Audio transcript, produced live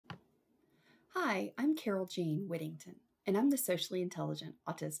Hi, I'm Carole Whittington, and I'm the Socially Intelligent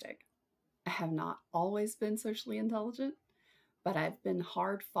Autistic. I have not always been socially intelligent, but I've been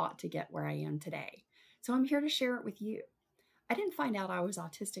hard fought to get where I am today. So I'm here to share it with you. I didn't find out I was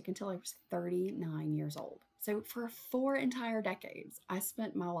autistic until I was 39 years old. So for 4 entire decades, I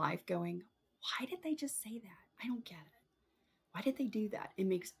spent my life going, why did they just say that? I don't get it. Why did they do that? It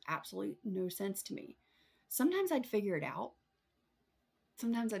makes absolutely no sense to me. Sometimes I'd figure it out.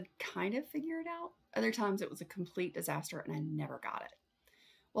 Sometimes I'd kind of figure it out. Other times it was a complete disaster and I never got it.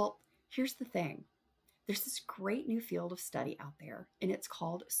 Well, here's the thing. There's this great new field of study out there, and it's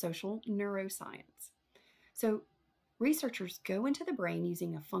called social neuroscience. So researchers go into the brain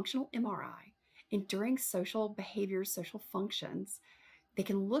using a functional MRI, and during social behaviors, social functions, they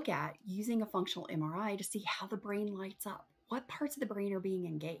can look at using a functional MRI to see how the brain lights up, what parts of the brain are being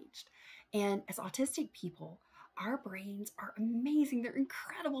engaged. And as autistic people, our brains are amazing. They're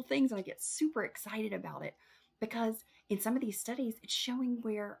incredible things, and I get super excited about it because in some of these studies, it's showing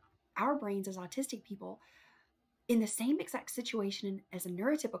where our brains as autistic people, in the same exact situation as a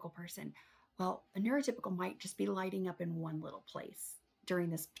neurotypical person, well, a neurotypical might just be lighting up in one little place during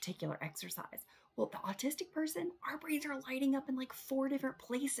this particular exercise. Well, the autistic person, our brains are lighting up in like 4 different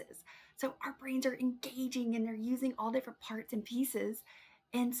places. So our brains are engaging and they're using all different parts and pieces.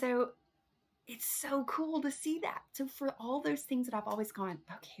 And so it's so cool to see that. So for all those things that I've always gone,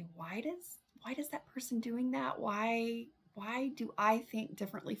 okay, why does that person doing that? Why do I think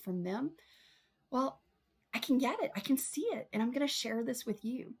differently from them? Well, I can get it. I can see it. And I'm going to share this with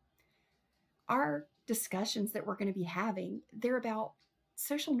you. Our discussions that we're going to be having, they're about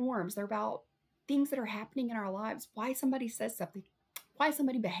social norms. They're about things that are happening in our lives, why somebody says something, why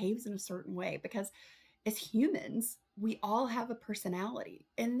somebody behaves in a certain way. Because as humans, we all have a personality,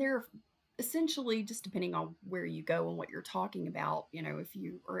 and they're essentially, just depending on where you go and what you're talking about, if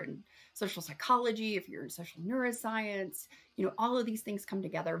you are in social psychology, if you're in social neuroscience, all of these things come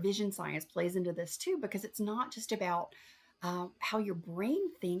together. Vision science plays into this too, because it's not just about how your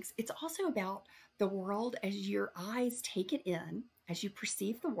brain thinks. It's also about the world as your eyes take it in, as you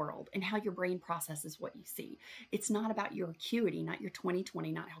perceive the world, and how your brain processes what you see. It's not about your acuity, not your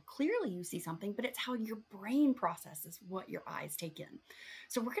 20/20, not how clearly you see something, but it's how your brain processes what your eyes take in.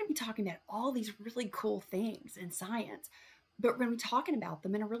 So we're going to be talking about all these really cool things in science, but we're going to be talking about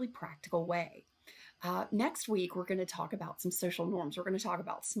them in a really practical way. Next week, we're going to talk about some social norms. We're going to talk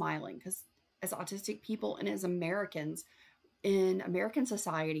about smiling, because as autistic people and as Americans, in American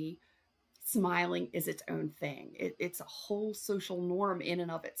society, smiling is its own thing. It's a whole social norm in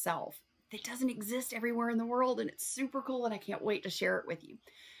and of itself that doesn't exist everywhere in the world, and it's super cool, and I can't wait to share it with you.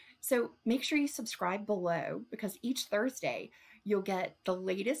 So make sure you subscribe below, because each Thursday you'll get the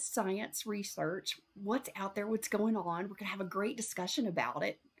latest science research, what's out there, what's going on. We're going to have a great discussion about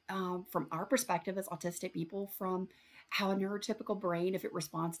it from our perspective as autistic people, from how a neurotypical brain, if it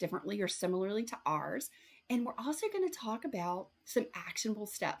responds differently or similarly to ours. And we're also going to talk about some actionable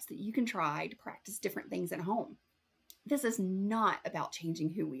steps that you can try to practice different things at home. This is not about changing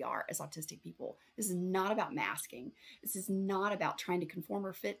who we are as autistic people. This is not about masking. This is not about trying to conform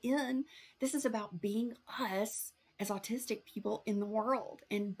or fit in. This is about being us as autistic people in the world,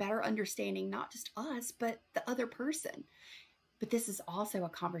 and better understanding not just us, but the other person. But this is also a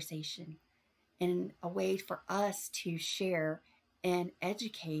conversation and a way for us to share and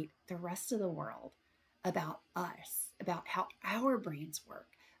educate the rest of the world about us, about how our brains work,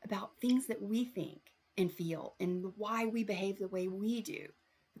 about things that we think and feel, and why we behave the way we do,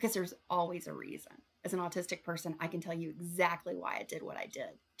 because there's always a reason. As an autistic person, I can tell you exactly why I did what I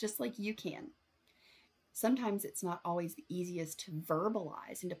did, just like you can. Sometimes it's not always the easiest to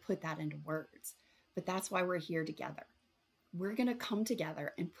verbalize and to put that into words, but that's why we're here together. We're going to come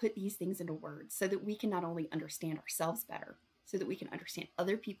together and put these things into words so that we can not only understand ourselves better, so that we can understand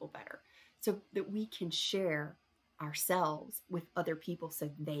other people better, so that we can share ourselves with other people so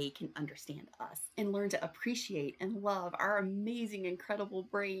they can understand us and learn to appreciate and love our amazing, incredible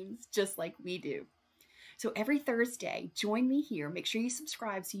brains just like we do. So every Thursday, join me here. Make sure you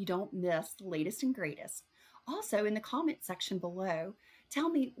subscribe so you don't miss the latest and greatest. Also, in the comment section below, tell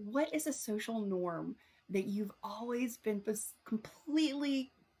me, what is a social norm that you've always been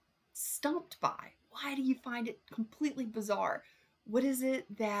completely stumped by? Why do you find it completely bizarre? What is it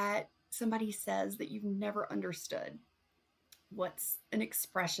that somebody says that you've never understood? What's an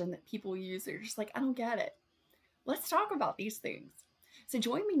expression that people use that you're just like, I don't get it? Let's talk about these things. So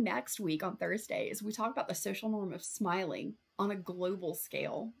join me next week on Thursday as we talk about the social norm of smiling on a global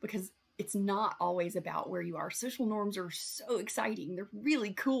scale, because it's not always about where you are. Social norms are so exciting. They're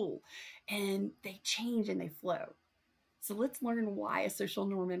really cool, and they change and they flow. So let's learn why a social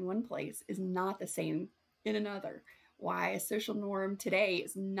norm in one place is not the same in another, why a social norm today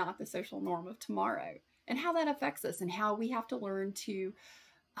is not the social norm of tomorrow, and how that affects us, and how we have to learn to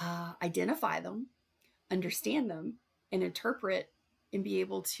identify them, understand them, and interpret and be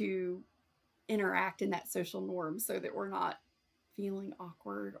able to interact in that social norm so that we're not feeling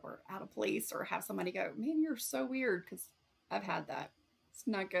awkward or out of place or have somebody go, man, you're so weird, because I've had that. It's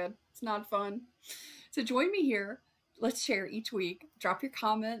not good. It's not fun. So join me here. Let's share each week. Drop your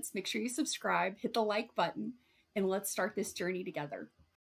comments. Make sure you subscribe. Hit the like button. And let's start this journey together.